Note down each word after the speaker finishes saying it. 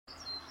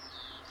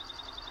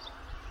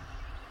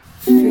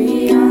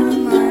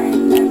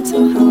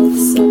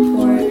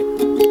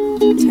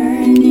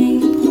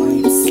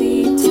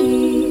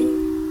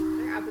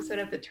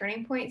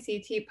Turning Point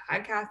CT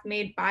podcast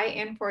made by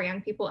and for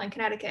young people in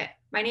Connecticut.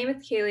 My name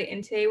is Kaylee,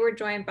 and today we're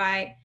joined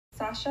by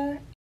Sasha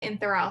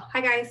and Thorell. Hi,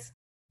 guys.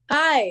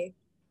 Hi.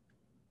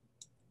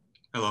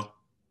 Hello.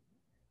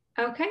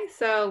 Okay,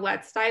 so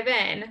let's dive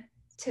in.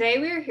 Today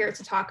we are here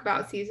to talk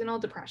about seasonal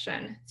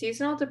depression.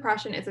 Seasonal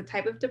depression is a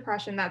type of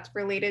depression that's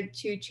related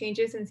to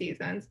changes in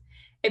seasons.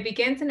 It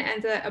begins and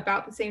ends at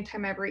about the same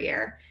time every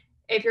year.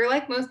 If you're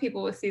like most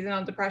people with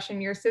seasonal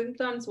depression, your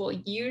symptoms will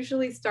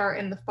usually start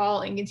in the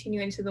fall and continue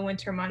into the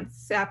winter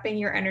months, sapping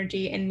your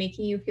energy and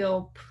making you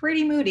feel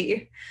pretty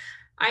moody.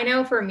 I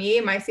know for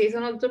me, my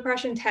seasonal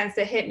depression tends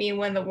to hit me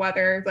when the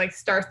weather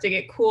starts to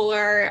get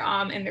cooler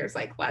and there's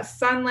less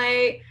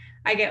sunlight.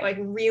 I get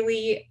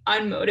really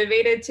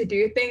unmotivated to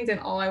do things,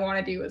 and all I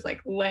want to do is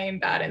lay in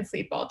bed and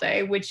sleep all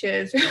day, which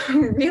is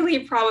really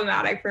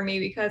problematic for me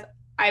because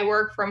I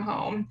work from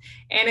home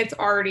and it's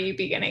already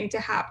beginning to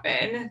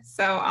happen.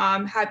 So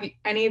have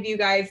any of you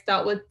guys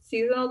dealt with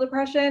seasonal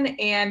depression?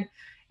 And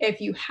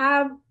if you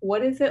have,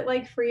 what is it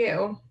like for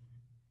you?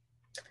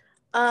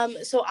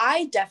 So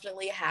I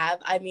definitely have.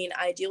 I mean,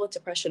 I deal with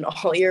depression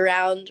all year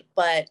round,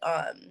 but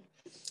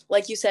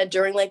like you said,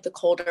 during the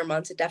colder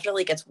months, it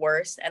definitely gets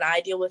worse. And I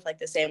deal with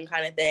the same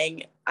kind of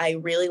thing. I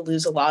really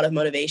lose a lot of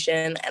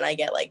motivation and I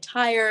get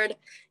tired.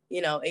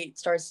 It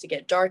starts to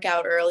get dark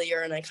out earlier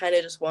and I kind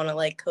of just want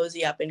to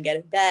cozy up and get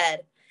in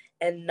bed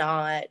and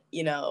not,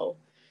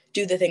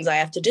 do the things I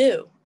have to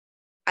do.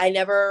 I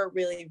never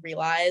really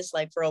realized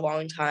for a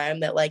long time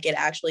that it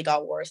actually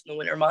got worse in the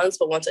winter months.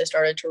 But once I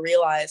started to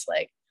realize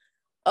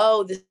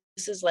oh, this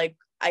is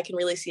I can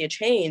really see a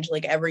change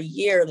every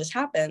year this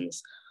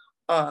happens.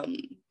 I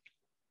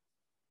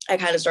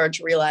kind of started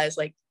to realize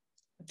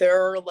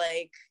there are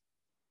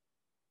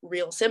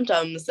real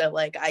symptoms that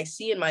I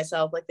see in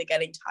myself, the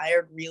getting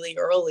tired really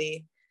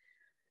early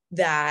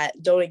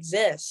that don't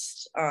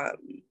exist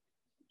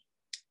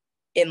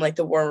in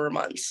the warmer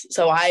months.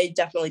 So I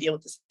definitely deal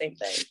with the same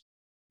thing.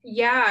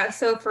 Yeah,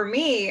 so for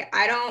me,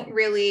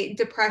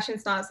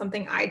 depression's not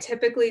something I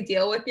typically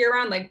deal with year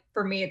round.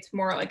 For me, it's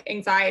more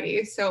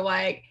anxiety. So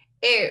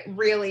it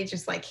really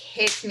just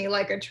hits me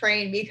like a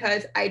train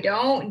because I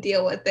don't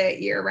deal with it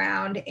year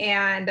round.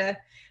 And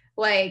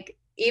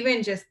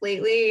even just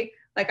lately,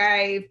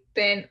 I've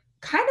been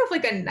kind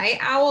of a night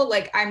owl.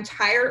 I'm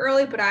tired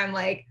early, but I'm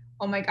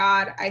oh my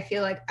God, I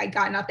feel like I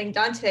got nothing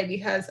done today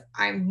because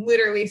I'm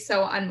literally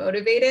so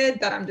unmotivated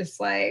that I'm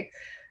just all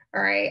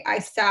right, I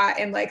sat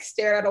and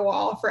stared at a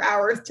wall for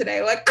hours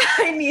today.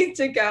 I need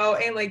to go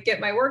and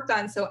get my work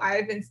done. So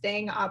I've been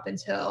staying up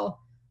until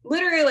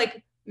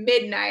literally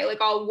midnight.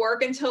 I'll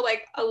work until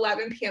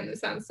 11 p.m. This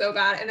sounds so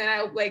bad. And then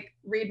I'll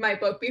read my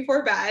book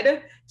before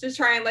bed to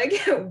try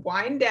and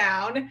wind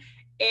down.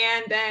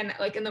 And then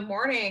in the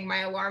morning,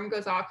 my alarm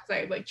goes off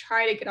because I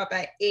try to get up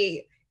at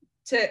 8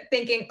 to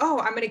thinking, oh,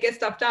 I'm going to get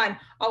stuff done.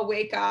 I'll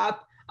wake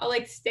up. I'll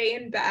stay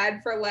in bed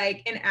for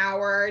an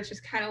hour,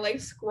 just kind of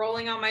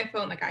scrolling on my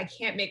phone. I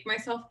can't make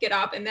myself get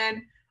up. And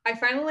then I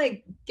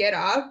finally get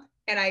up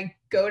and I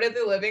go to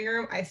the living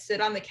room. I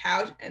sit on the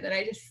couch and then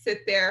I just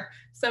sit there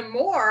some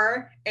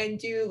more and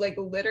do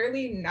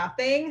literally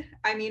nothing.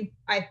 I mean,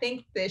 I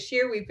think this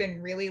year we've been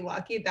really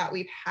lucky that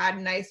we've had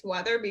nice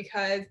weather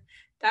because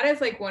that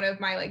is one of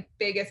my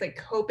biggest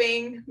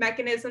coping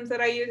mechanisms that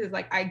I use is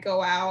I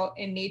go out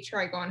in nature,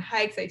 I go on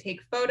hikes, I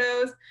take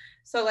photos.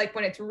 So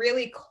when it's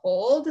really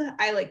cold,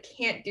 I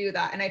can't do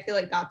that. And I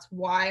feel that's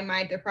why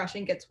my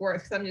depression gets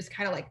worse because I'm just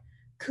kind of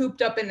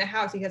cooped up in the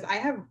house because I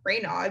have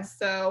Raynaud's.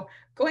 So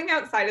going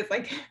outside is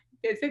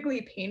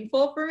physically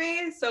painful for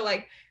me. So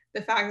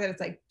the fact that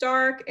it's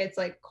dark, it's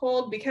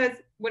cold, because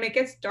when it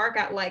gets dark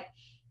at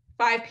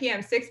 5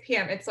 p.m., 6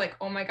 p.m., it's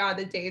oh my God,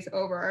 the day's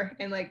over.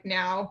 And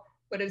now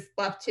what is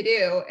left to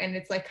do? And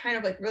it's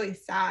kind of really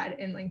sad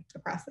and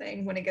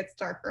depressing when it gets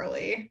dark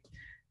early.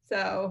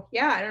 So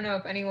yeah, I don't know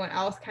if anyone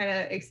else kind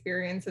of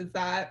experiences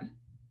that.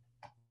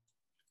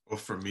 Well,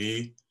 for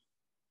me,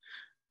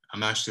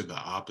 I'm actually the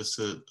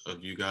opposite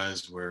of you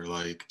guys where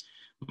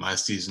my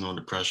seasonal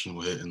depression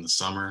will hit in the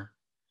summer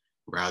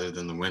rather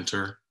than the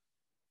winter.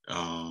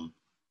 I'm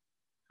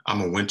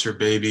a winter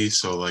baby,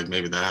 so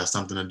maybe that has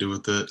something to do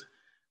with it.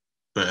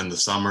 But in the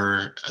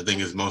summer, I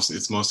think it's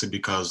mostly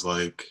because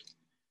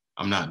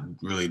I'm not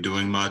really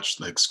doing much.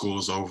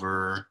 School's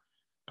over.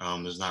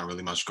 There's not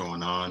really much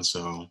going on.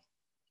 So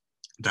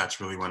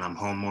that's really when I'm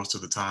home most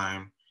of the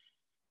time.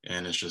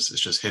 And it's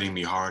just hitting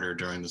me harder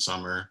during the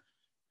summer.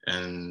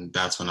 And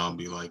that's when I'll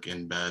be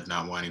in bed,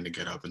 not wanting to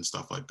get up and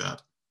stuff like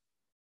that.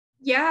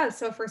 Yeah,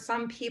 so for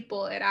some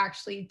people, it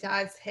actually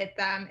does hit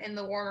them in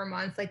the warmer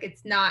months.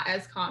 It's not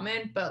as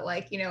common, but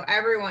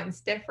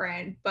everyone's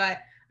different. But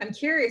I'm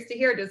curious to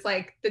hear, does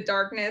the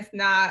darkness,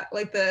 not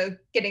the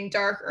getting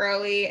dark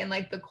early and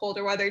the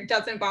colder weather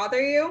doesn't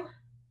bother you?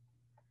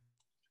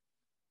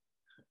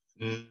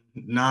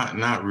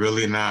 Not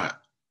really. Not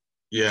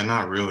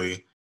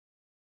really.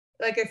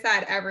 like I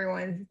said,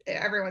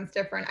 everyone's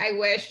different. I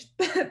wish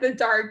the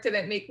dark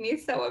didn't make me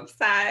so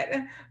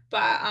upset,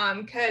 but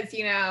because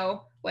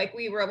like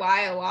we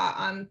rely a lot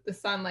on the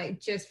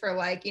sunlight just for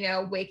like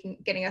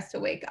getting us to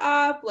wake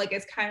up. Like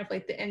it's kind of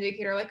like the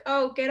indicator, like,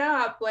 oh, get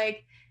up,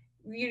 like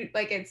you,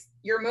 like it's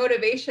your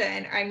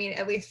motivation. I mean,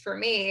 at least for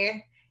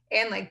me,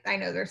 and like I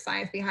know there's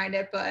science behind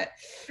it, but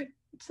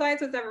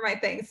science was never my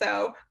thing.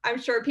 So I'm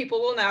sure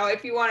people will know.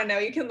 If you want to know,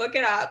 you can look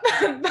it up.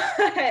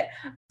 But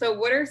so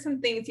what are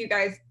some things you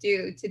guys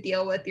do to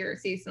deal with your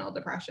seasonal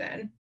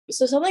depression?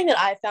 So something that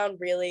I found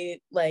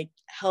really like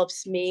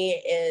helps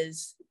me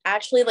is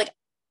actually like,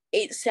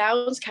 it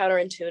sounds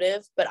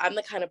counterintuitive, but I'm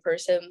the kind of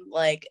person,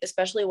 like,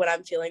 especially when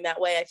I'm feeling that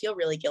way, I feel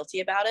really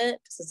guilty about it.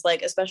 Because it's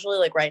like, especially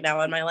like right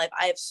now in my life,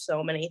 I have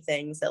so many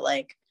things that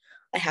like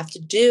I have to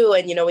do.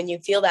 And, when you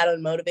feel that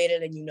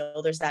unmotivated and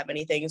there's that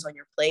many things on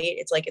your plate,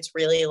 it's like, it's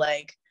really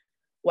like,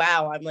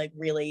 wow, I'm like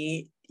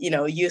really,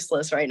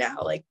 useless right now.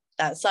 Like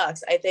that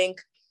sucks. I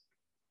think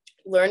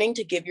learning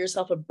to give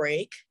yourself a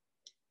break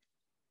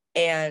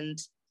and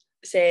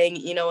saying,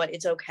 you know what,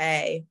 it's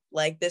okay.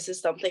 Like, this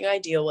is something I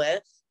deal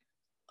with.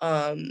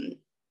 And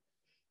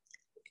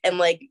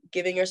like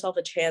giving yourself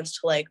a chance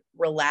to like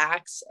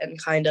relax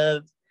and kind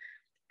of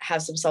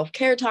have some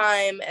self-care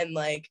time and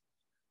like,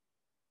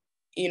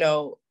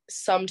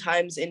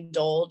 sometimes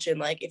indulge in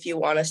like, if you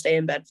want to stay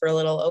in bed for a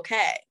little,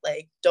 okay,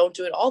 like don't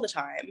do it all the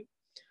time,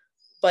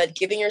 but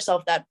giving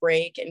yourself that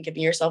break and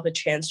giving yourself a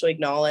chance to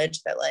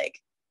acknowledge that like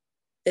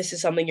this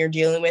is something you're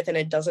dealing with and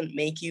it doesn't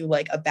make you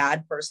like a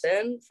bad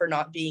person for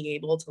not being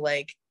able to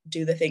like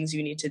do the things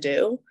you need to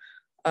do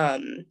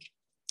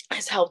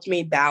has helped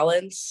me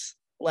balance.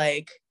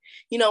 Like,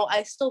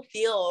 I still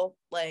feel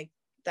like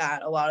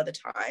that a lot of the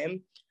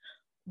time,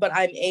 but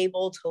I'm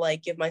able to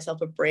like give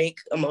myself a break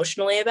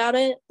emotionally about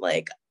it,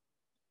 like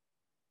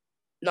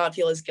not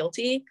feel as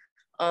guilty.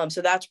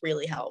 So that's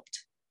really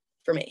helped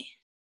for me.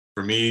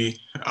 For me,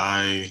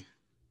 I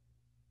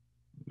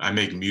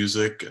make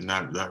music, and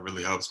that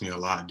really helps me a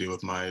lot deal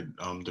with my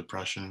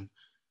depression.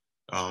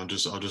 I'll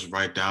just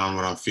write down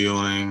what I'm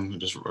feeling,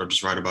 or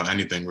just write about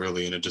anything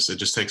really, and it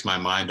just takes my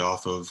mind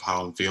off of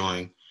how I'm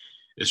feeling.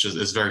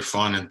 It's very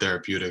fun and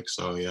therapeutic.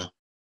 So yeah.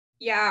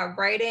 Yeah,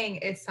 writing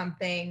is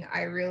something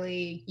I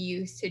really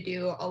used to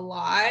do a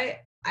lot.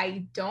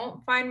 I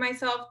don't find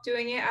myself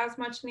doing it as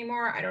much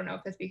anymore. I don't know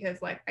if it's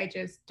because like I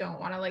just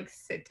don't want to like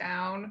sit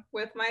down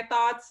with my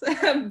thoughts,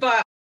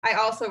 but I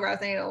also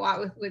resonate a lot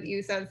with what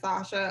you said,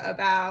 Sasha,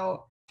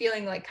 about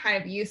feeling like kind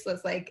of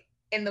useless. Like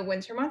in the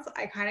winter months,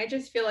 I kind of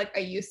just feel like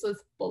a useless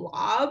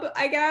blob,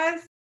 I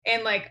guess.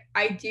 And like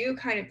I do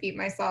kind of beat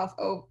myself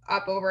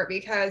up over it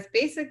because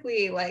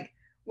basically like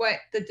what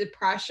the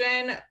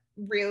depression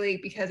really,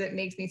 because it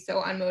makes me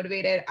so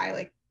unmotivated, I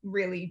like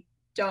really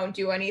don't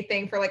do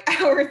anything for like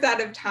hours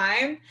at a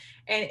time,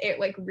 and it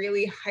like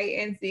really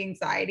heightens the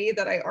anxiety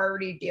that I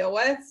already deal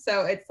with.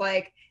 So it's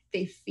like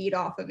they feed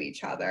off of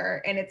each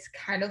other, and it's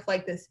kind of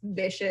like this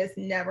vicious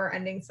never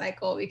ending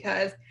cycle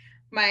because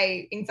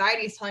my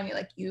anxiety is telling me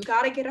like you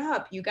got to get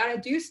up, you got to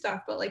do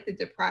stuff, but like the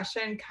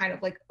depression kind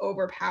of like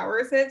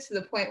overpowers it to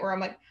the point where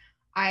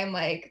I'm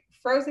like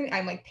frozen,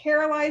 I'm like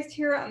paralyzed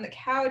here on the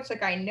couch,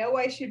 like I know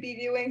I should be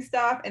doing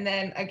stuff, and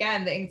then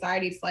again the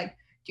anxiety is like,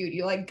 dude,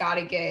 you like got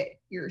to get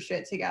your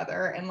shit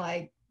together and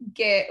like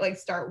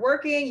start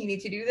working, you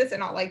need to do this.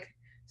 And I'll like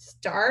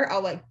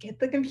get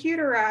the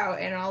computer out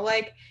and I'll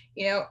like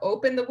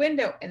open the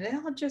window, and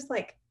then I'll just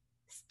like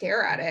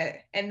stare at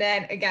it, and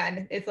then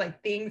again it's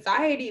like the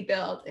anxiety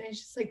builds, and it's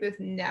just like this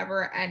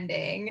never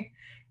ending.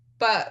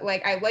 But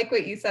like I like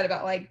what you said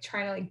about like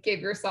trying to like give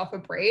yourself a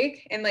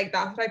break, and like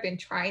that's what I've been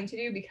trying to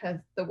do because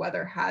the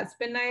weather has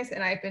been nice,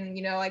 and I've been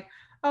like,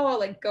 oh, I'll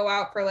like go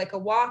out for like a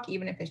walk,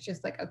 even if it's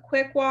just like a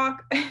quick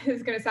walk.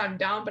 It's gonna sound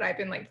dumb, but I've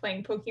been like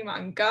playing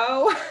Pokemon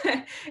Go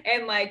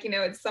and like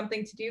it's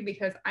something to do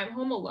because I'm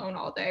home alone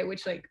all day,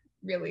 which like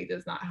really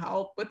does not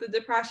help with the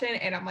depression.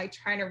 And I'm like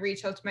trying to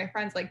reach out to my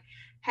friends like,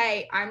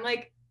 hey, I'm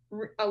like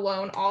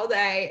alone all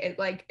day, it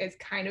like it's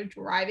kind of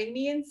driving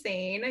me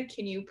insane,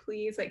 can you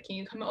please like, can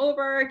you come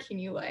over, can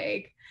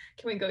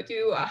we go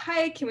do a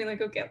hike, can we like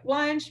go get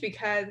lunch,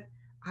 because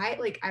I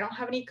don't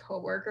have any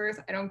coworkers,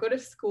 I don't go to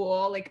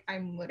school, like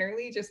I'm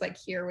literally just like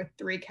here with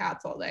 3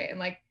 cats all day, and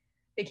like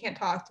they can't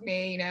talk to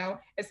me,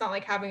 it's not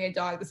like having a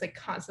dog that's like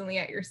constantly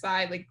at your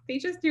side, like they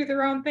just do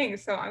their own thing.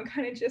 So I'm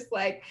kind of just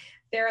like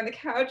there on the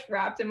couch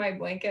wrapped in my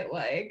blanket,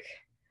 like,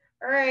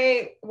 all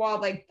right, while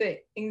like the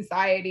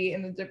anxiety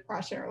and the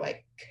depression are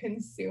like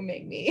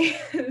consuming me.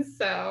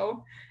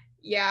 So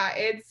yeah,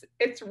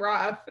 it's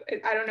rough.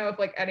 I don't know if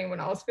like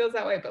anyone else feels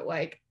that way, but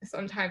like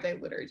sometimes I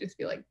literally just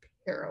feel like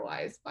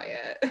paralyzed by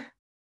it.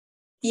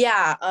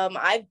 Yeah,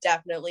 I've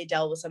definitely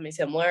dealt with something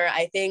similar.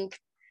 I think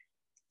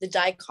the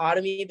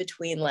dichotomy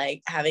between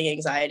like having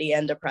anxiety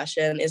and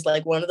depression is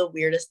like one of the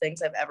weirdest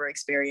things I've ever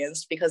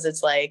experienced, because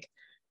it's like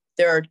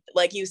there are,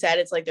 like you said,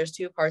 it's like there's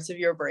 2 parts of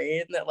your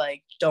brain that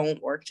like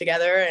don't work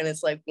together, and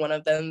it's like one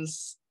of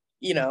them's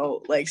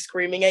like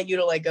screaming at you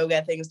to like go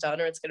get things done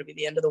or it's going to be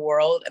the end of the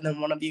world, and then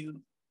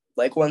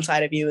one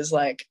side of you is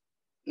like,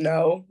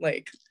 no,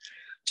 like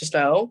just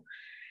no.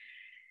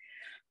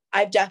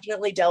 I've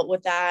definitely dealt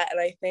with that. And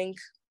I think,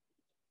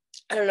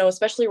 I don't know,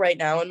 especially right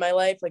now in my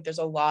life, like there's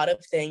a lot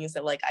of things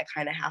that like I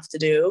kind of have to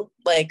do.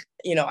 Like,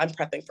 you know, I'm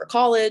prepping for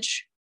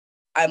college.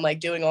 I'm like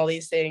doing all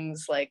these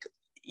things like,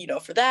 you know,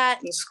 for that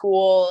in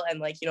school. And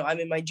like, you know, I'm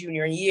in my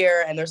junior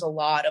year and there's a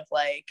lot of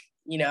like,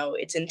 you know,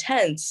 it's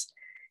intense.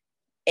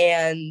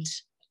 And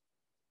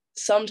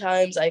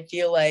sometimes I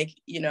feel like,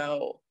 you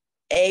know,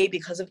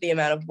 because of the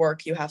amount of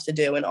work you have to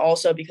do, and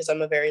also because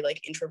I'm a very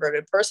like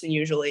introverted person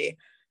usually,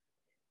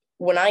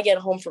 when I get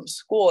home from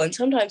school, and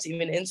sometimes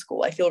even in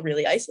school, I feel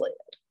really isolated.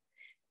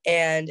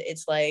 And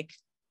it's like,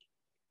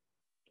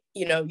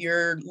 you know,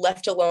 you're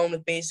left alone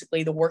with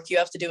basically the work you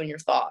have to do and your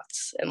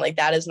thoughts. And like,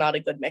 that is not a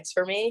good mix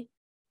for me.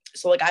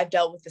 So like, I've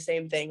dealt with the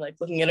same thing, like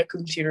looking at a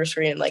computer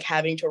screen and like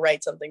having to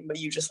write something, but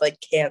you just like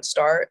can't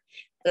start.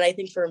 And I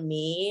think for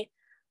me,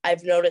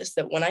 I've noticed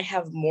that when I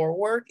have more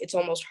work, it's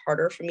almost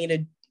harder for me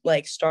to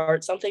like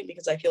start something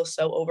because I feel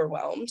so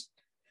overwhelmed.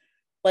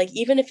 Like,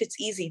 even if it's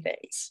easy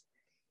things,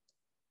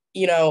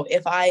 you know,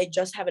 if I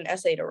just have an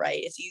essay to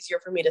write, it's easier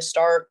for me to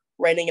start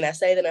writing an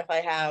essay than if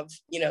I have,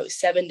 you know,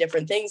 7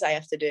 different things I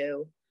have to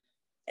do.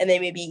 And they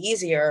may be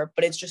easier,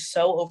 but it's just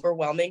so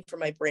overwhelming for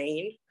my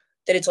brain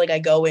that it's like I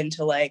go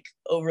into like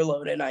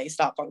overload and I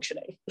stop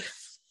functioning.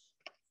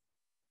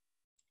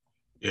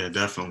 Yeah,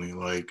 definitely.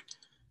 Like,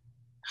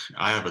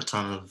 I have a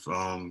ton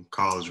of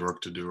college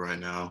work to do right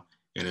now,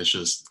 and it's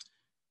just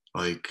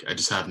like I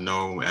just have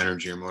no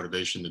energy or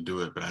motivation to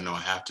do it, but I know I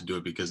have to do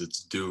it because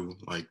it's due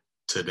like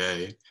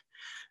today,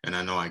 and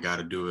I know I got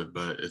to do it,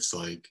 but it's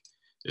like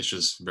it's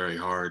just very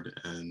hard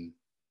and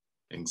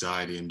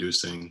anxiety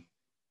inducing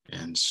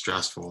and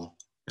stressful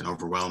and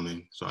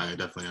overwhelming. So I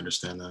definitely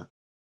understand that.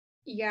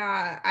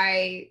 Yeah,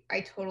 I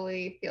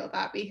totally feel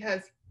that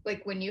because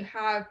like when you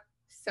have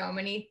so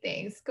many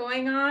things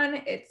going on,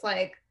 it's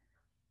like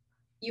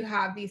you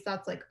have these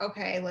thoughts like,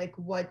 okay, like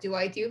what do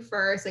I do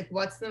first? Like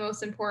what's the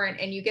most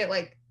important? And you get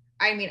like,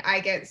 I mean, I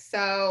get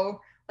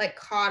so like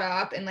caught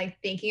up in like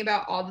thinking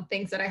about all the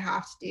things that I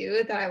have to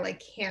do that I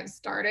like can't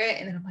start it.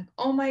 And then I'm like,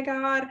 oh my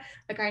God,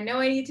 like I know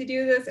I need to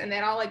do this. And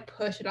then I'll like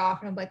push it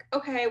off and I'm like,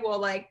 okay, well,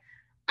 like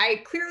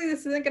I clearly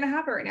this isn't gonna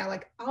happen right now.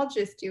 Like I'll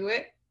just do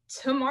it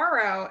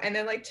tomorrow. And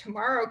then like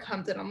tomorrow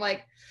comes and I'm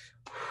like,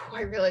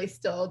 I really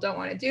still don't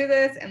want to do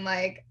this. And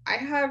like, I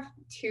have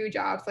 2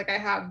 jobs. Like, I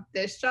have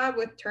this job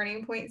with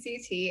Turning Point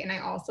CT, and I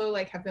also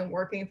like have been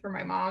working for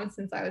my mom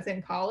since I was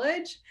in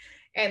college.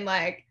 And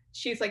like,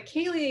 she's like,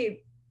 Kaylee,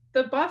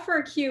 the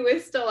buffer queue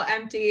is still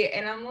empty.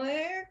 And I'm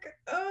like,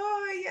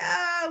 oh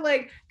yeah,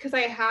 like, cause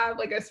I have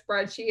like a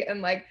spreadsheet and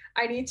like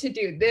I need to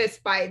do this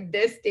by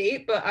this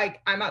date, but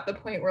like I'm at the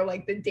point where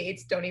like the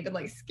dates don't even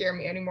like scare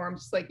me anymore. I'm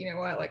just like, you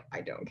know what, like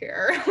I don't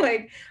care.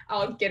 Like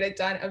I'll get it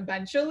done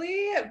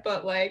eventually,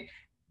 but like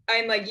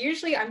I'm like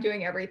usually I'm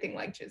doing everything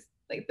like just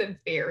like the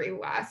very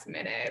last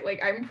minute.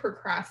 Like I'm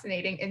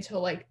procrastinating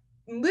until like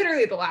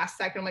literally the last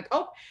second. I'm like,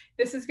 oh,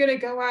 this is gonna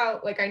go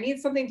out. Like I need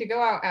something to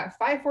go out at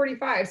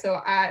 5:45.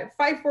 So at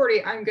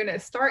 5:40, I'm gonna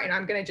start and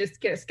I'm gonna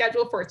just get a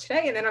schedule for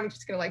today, and then I'm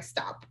just gonna like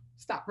stop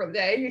for the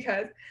day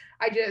because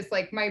I just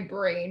like my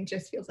brain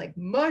just feels like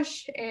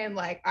mush and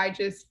like I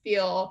just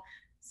feel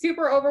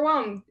super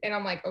overwhelmed. And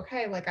I'm like,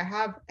 okay, like I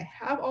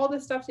have all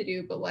this stuff to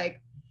do, but like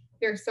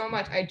there's so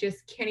much I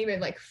just can't even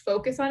like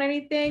focus on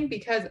anything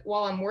because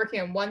while I'm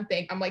working on one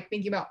thing, I'm like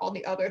thinking about all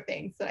the other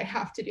things that I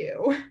have to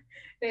do.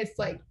 And it's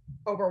like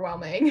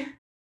overwhelming.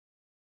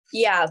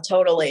 Yeah,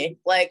 totally.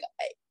 Like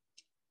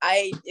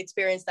I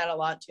experience that a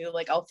lot too.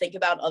 Like I'll think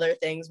about other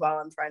things while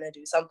I'm trying to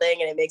do something,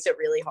 and it makes it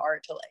really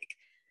hard to like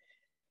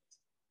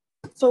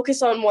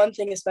focus on one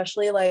thing,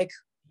 especially like,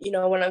 you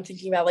know, when I'm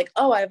thinking about like,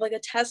 oh, I have like a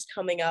test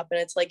coming up, and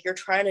it's like you're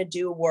trying to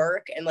do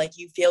work and like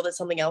you feel that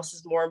something else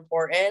is more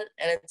important,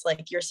 and it's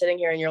like you're sitting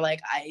here and you're like,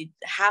 I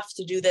have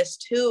to do this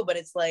too, but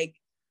it's like,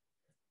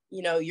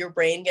 you know, your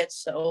brain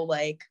gets so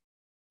like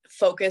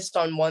focused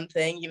on one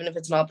thing, even if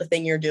it's not the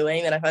thing you're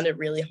doing, that I find it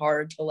really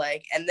hard to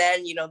like, and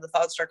then, you know, the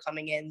thoughts start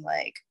coming in,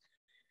 like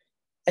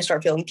I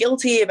start feeling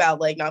guilty about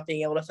like not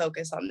being able to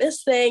focus on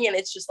this thing. And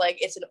it's just like,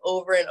 it's an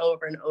over and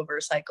over and over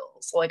cycle.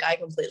 So like, I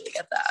completely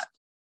get that.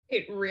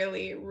 It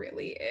really,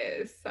 really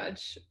is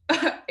such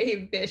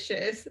a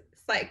vicious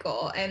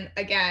cycle. And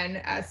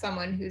again, as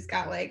someone who's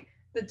got like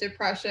the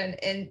depression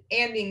and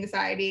the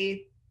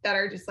anxiety that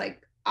are just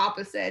like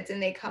opposites,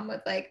 and they come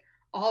with like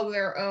all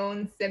their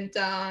own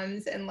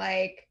symptoms and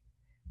like,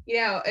 you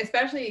know,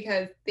 especially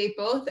because they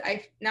both,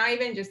 I not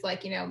even just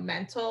like, you know,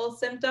 mental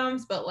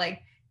symptoms, but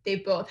like they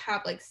both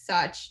have like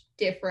such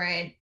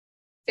different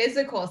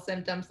physical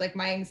symptoms. Like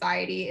my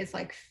anxiety is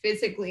like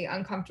physically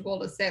uncomfortable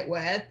to sit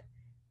with,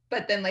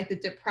 but then like the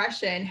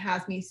depression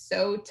has me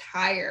so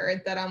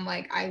tired that I'm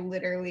like, I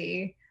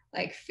literally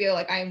like feel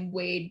like I'm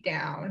weighed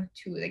down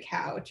to the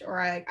couch,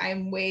 or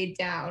I'm weighed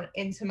down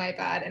into my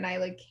bed and I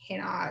like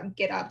cannot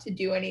get up to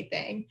do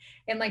anything.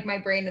 And like my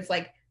brain is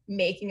like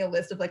making a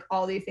list of like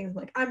all these things. I'm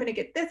like, I'm gonna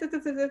get this,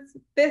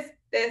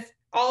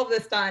 all of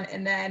this done.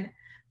 And then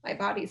my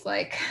body's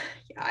like,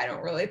 yeah, I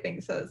don't really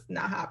think so. It's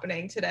not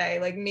happening today.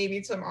 Like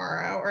maybe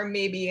tomorrow or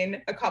maybe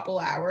in a couple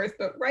hours.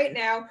 But right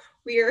now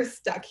we are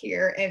stuck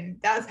here and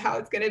that's how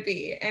it's going to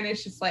be. And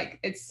it's just like,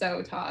 it's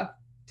so tough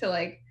to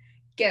like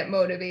get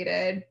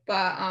motivated.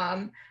 But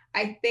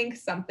I think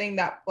something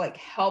that like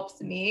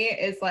helps me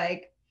is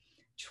like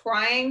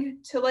trying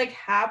to like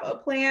have a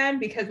plan,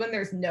 because when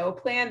there's no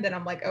plan, then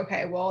I'm like,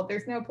 okay, well,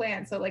 there's no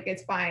plan. So like,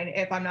 it's fine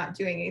if I'm not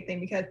doing anything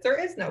because there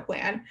is no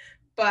plan.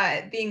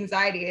 But the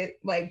anxiety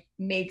like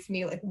makes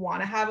me like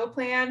want to have a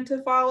plan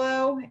to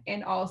follow,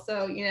 and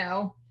also, you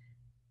know,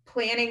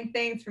 planning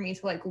things for me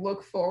to like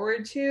look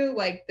forward to.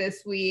 Like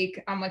this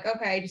week I'm like,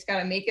 okay, I just got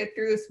to make it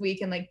through this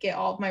week and like get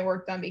all of my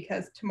work done,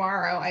 because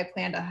tomorrow I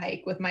plan to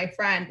hike with my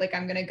friend. Like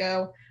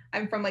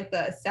I'm from like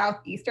the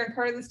southeastern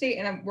part of the state,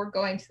 and we're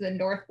going to the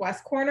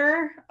northwest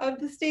corner of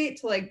the state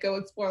to like go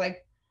explore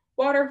like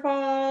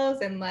waterfalls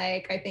and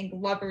like I think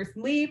Lover's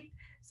Leap.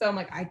 So I'm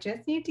like, I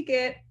just need to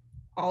get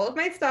all of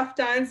my stuff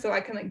done so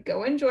I can like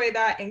go enjoy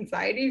that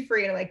anxiety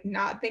free and like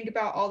not think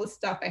about all the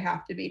stuff I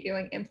have to be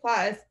doing. And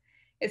plus,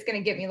 it's going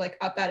to get me like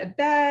up out of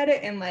bed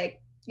and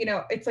like, you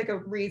know, it's like a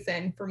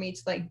reason for me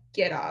to like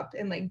get up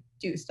and like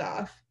do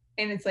stuff.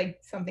 And it's like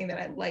something that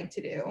I like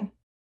to do.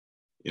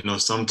 You know,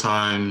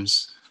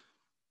 sometimes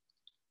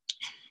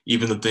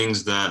even the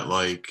things that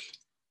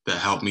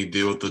help me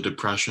deal with the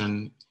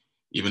depression,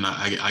 even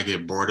I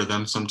get bored of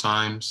them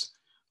sometimes.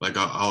 Like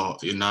I'll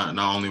not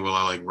only will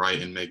I like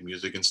write and make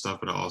music and stuff,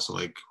 but I also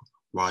like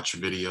watch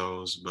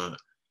videos. But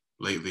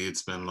lately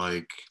it's been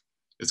like,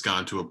 it's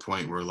gotten to a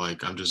point where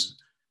like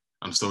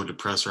I'm so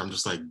depressed, or I'm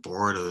just like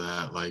bored of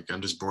that. Like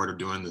I'm just bored of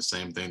doing the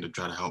same thing to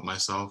try to help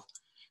myself.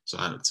 So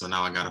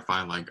now I got to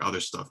find like other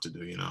stuff to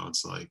do. You know,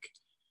 it's like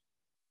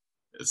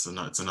it's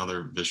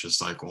another vicious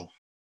cycle.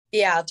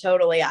 Yeah,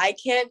 totally. I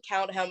can't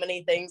count how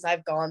many things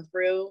I've gone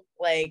through,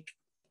 like,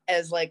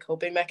 as, like,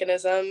 coping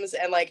mechanisms.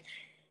 And, like,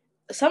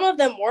 some of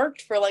them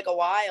worked for, like, a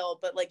while,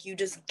 but, like, you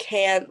just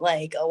can't,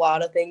 like, a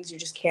lot of things you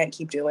just can't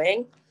keep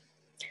doing.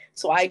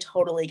 So I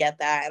totally get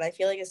that. And I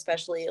feel like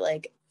especially,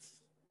 like,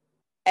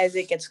 as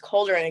it gets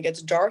colder and it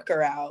gets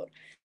darker out,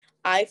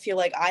 I feel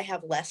like I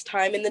have less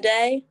time in the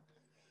day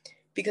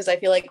because I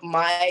feel like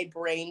my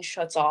brain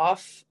shuts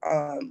off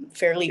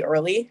fairly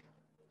early.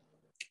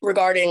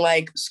 Regarding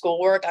like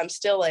schoolwork, I'm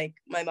still like,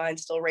 my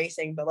mind's still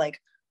racing, but like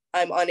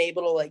I'm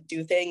unable to like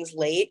do things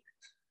late.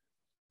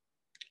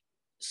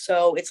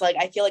 So it's like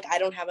I feel like I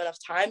don't have enough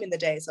time in the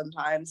day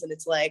sometimes, and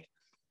it's like,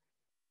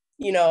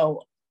 you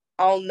know,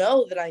 I'll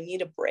know that I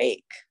need a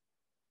break,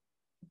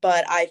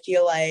 but I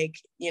feel like,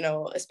 you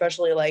know,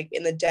 especially like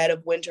in the dead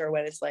of winter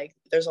when it's like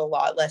there's a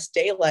lot less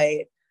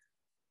daylight,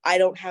 I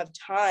don't have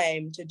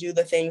time to do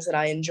the things that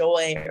I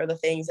enjoy or the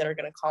things that are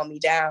going to calm me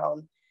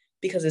down,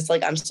 because it's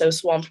like I'm so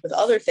swamped with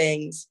other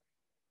things.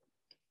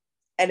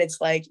 And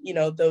it's like, you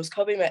know, those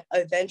coping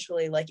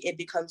eventually, like it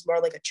becomes more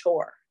like a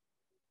chore.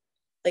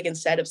 Like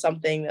instead of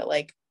something that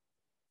like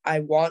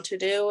I want to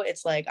do,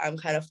 it's like I'm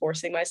kind of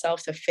forcing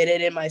myself to fit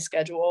it in my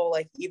schedule,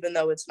 like even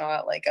though it's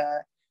not like a,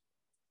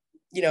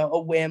 you know,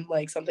 a whim,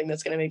 like something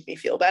that's going to make me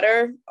feel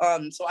better.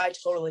 So I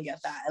totally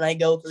get that. And I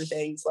go through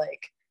things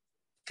like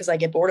because I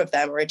get bored of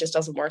them or it just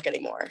doesn't work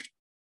anymore.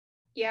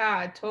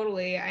 Yeah,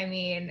 totally. I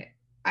mean,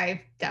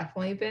 I've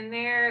definitely been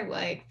there.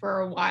 Like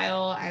for a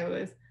while, I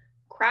was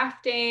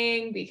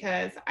crafting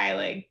because I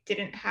like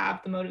didn't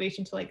have the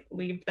motivation to like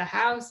leave the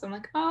house. I'm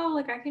like, oh,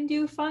 like I can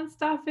do fun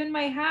stuff in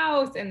my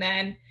house. And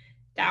then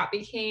that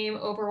became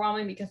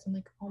overwhelming because I'm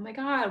like, oh my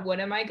God, what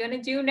am I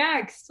gonna do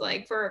next?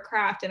 Like for a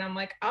craft. And I'm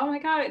like, oh my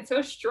God, it's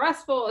so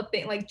stressful.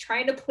 Like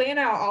trying to plan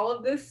out all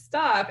of this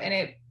stuff. And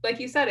it, like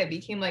you said, it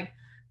became like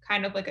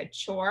kind of like a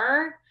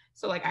chore.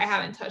 So like I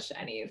haven't touched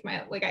any of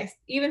my, like I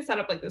even set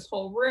up like this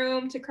whole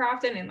room to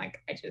craft in, and like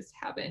I just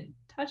haven't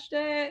touched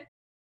it.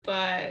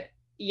 But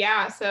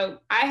yeah, so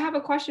I have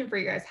a question for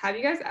you guys. Have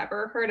you guys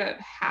ever heard of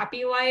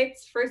happy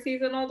lights for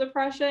seasonal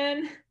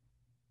depression?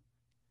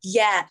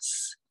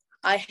 Yes,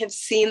 I have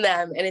seen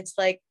them, and it's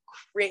like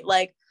great.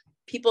 Like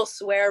people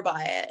swear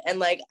by it, and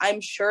like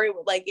I'm sure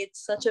like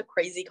it's such a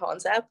crazy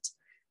concept,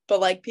 but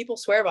like people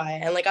swear by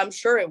it, and like I'm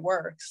sure it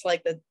works.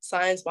 Like the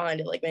science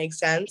behind it like makes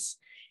sense.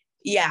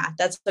 Yeah,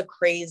 that's a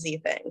crazy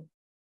thing.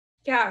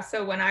 Yeah,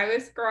 so when I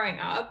was growing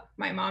up,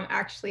 my mom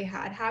actually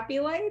had happy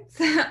lights.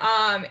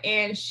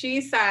 And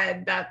she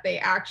said that they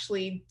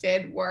actually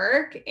did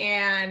work.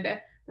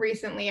 And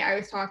recently I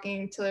was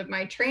talking to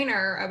my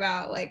trainer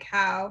about like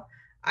how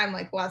I'm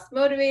like less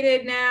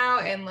motivated now,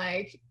 and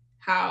like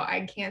how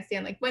I can't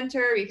stand like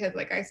winter because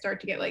like I start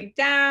to get like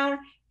down.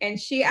 And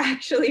she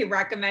actually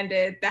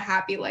recommended the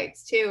happy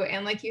lights too.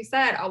 And like you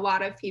said, a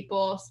lot of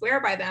people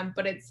swear by them,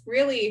 but it's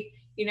really,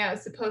 you know,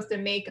 supposed to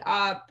make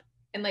up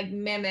and like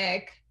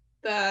mimic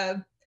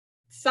the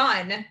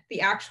sun,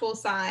 the actual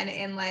sun,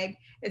 and like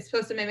it's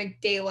supposed to mimic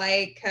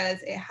daylight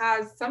because it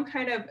has some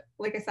kind of,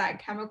 like I said,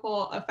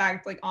 chemical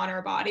effect like on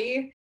our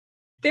body.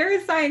 There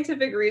is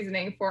scientific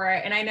reasoning for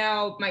it. And I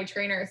know my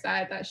trainer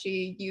said that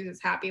she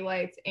uses happy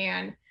lights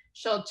and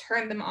she'll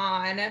turn them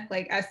on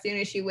like as soon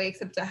as she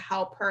wakes up to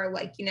help her,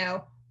 like, you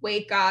know,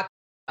 wake up.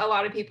 a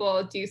lot of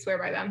people do swear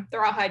by them.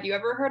 Thurl, had you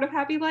ever heard of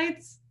Happy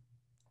Lights?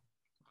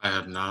 I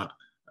have not.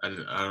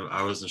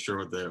 I wasn't sure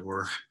what they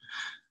were.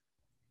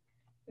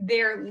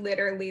 They're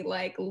literally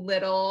like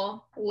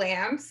little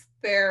lamps.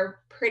 They're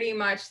pretty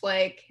much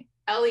like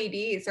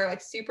LEDs. They're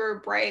like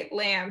super bright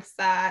lamps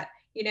that,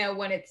 you know,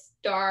 when it's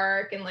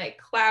dark and like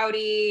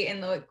cloudy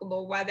and the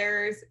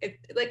weather's,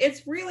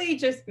 it's really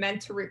just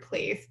meant to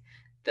replace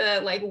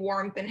the like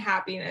warmth and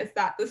happiness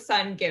that the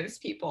sun gives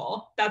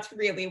people. That's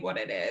really what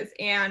it is.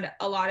 And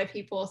a lot of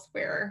people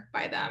swear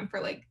by them for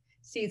like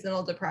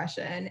seasonal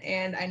depression.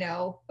 And I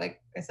know,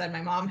 like I said,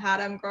 my mom had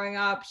them growing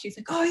up. She's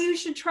like, oh, you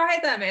should try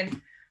them.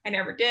 And I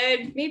never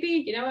did. Maybe,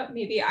 you know what,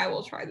 maybe I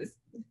will try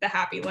the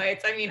Happy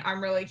Lights. I mean,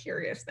 I'm really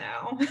curious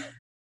now.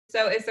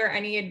 So is there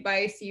any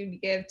advice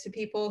you'd give to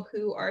people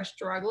who are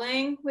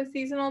struggling with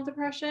seasonal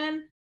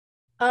depression?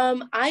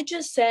 I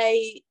just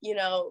say, you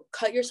know,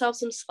 cut yourself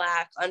some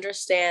slack.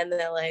 Understand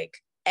that, like,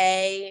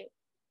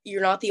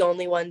 you're not the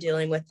only one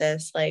dealing with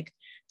this. Like,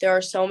 there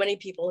are so many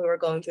people who are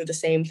going through the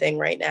same thing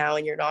right now,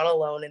 and you're not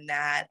alone in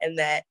that. And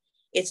that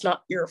it's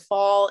not your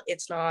fault.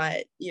 It's not,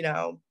 you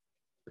know,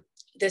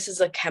 this is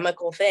a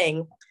chemical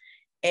thing.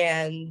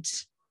 And,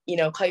 you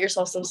know, cut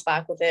yourself some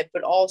slack with it.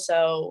 But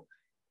also,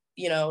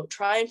 you know,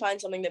 try and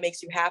find something that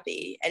makes you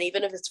happy. And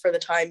even if it's for the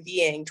time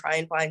being, try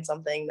and find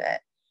something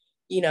that,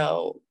 you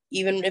know,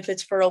 even if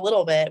it's for a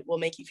little bit, will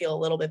make you feel a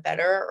little bit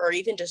better, or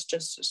even just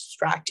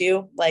distract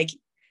you, like,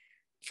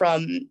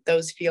 from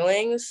those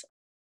feelings,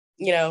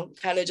 you know,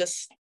 kind of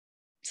just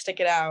stick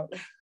it out.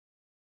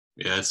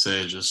 Yeah, I'd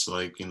say just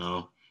like, you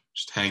know,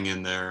 just hang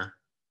in there.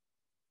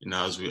 You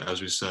know,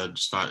 as we said,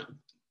 just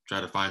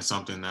try to find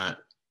something that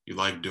you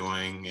like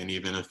doing. And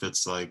even if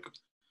it's like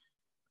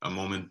a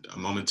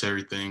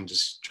momentary thing,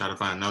 just try to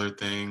find another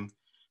thing.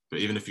 But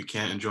even if you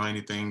can't enjoy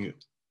anything,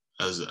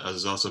 as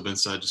has also been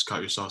said, just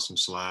cut yourself some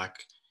slack.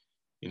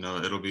 You know,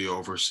 it'll be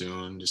over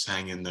soon. Just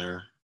hang in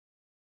there.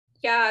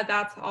 Yeah,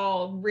 that's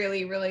all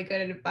really, really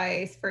good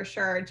advice for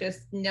sure.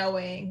 Just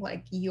knowing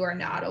like you are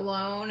not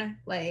alone.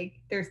 Like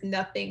there's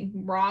nothing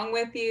wrong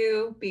with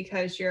you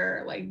because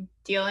you're like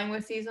dealing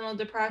with seasonal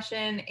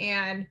depression,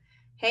 and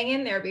hang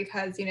in there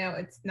because, you know,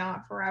 it's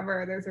not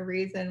forever. There's a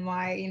reason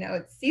why, you know,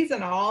 it's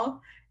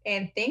seasonal.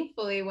 And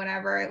thankfully,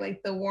 whenever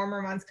like the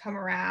warmer months come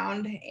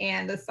around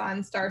and the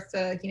sun starts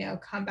to, you know,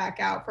 come back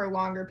out for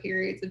longer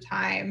periods of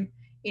time,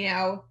 you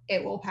know,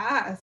 it will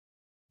pass.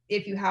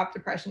 If you have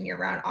depression year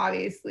round,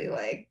 obviously,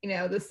 like, you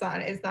know, the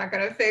sun is not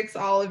going to fix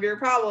all of your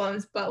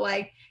problems, but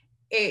like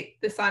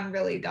the sun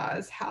really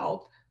does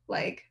help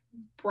like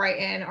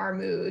brighten our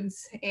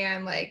moods.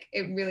 And like,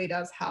 it really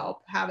does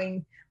help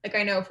having, like,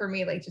 I know for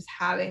me, like just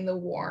having the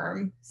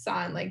warm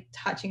sun, like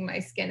touching my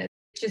skin, it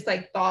just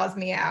like thaws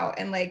me out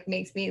and like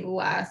makes me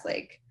less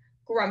like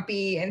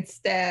grumpy and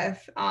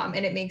stiff. And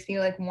it makes me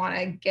like want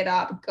to get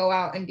up, go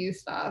out and do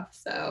stuff.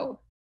 So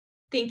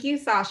thank you,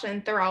 Sasha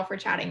and Thurl, for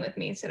chatting with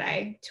me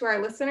today. To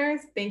our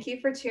listeners, thank you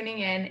for tuning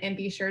in, and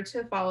be sure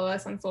to follow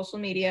us on social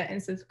media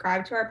and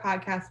subscribe to our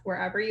podcast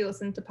wherever you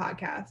listen to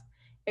podcasts.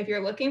 If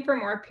you're looking for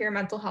more peer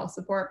mental health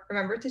support,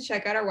 remember to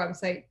check out our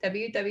website,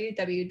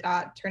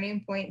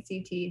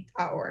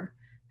 www.turningpointct.org.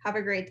 Have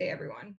a great day, everyone.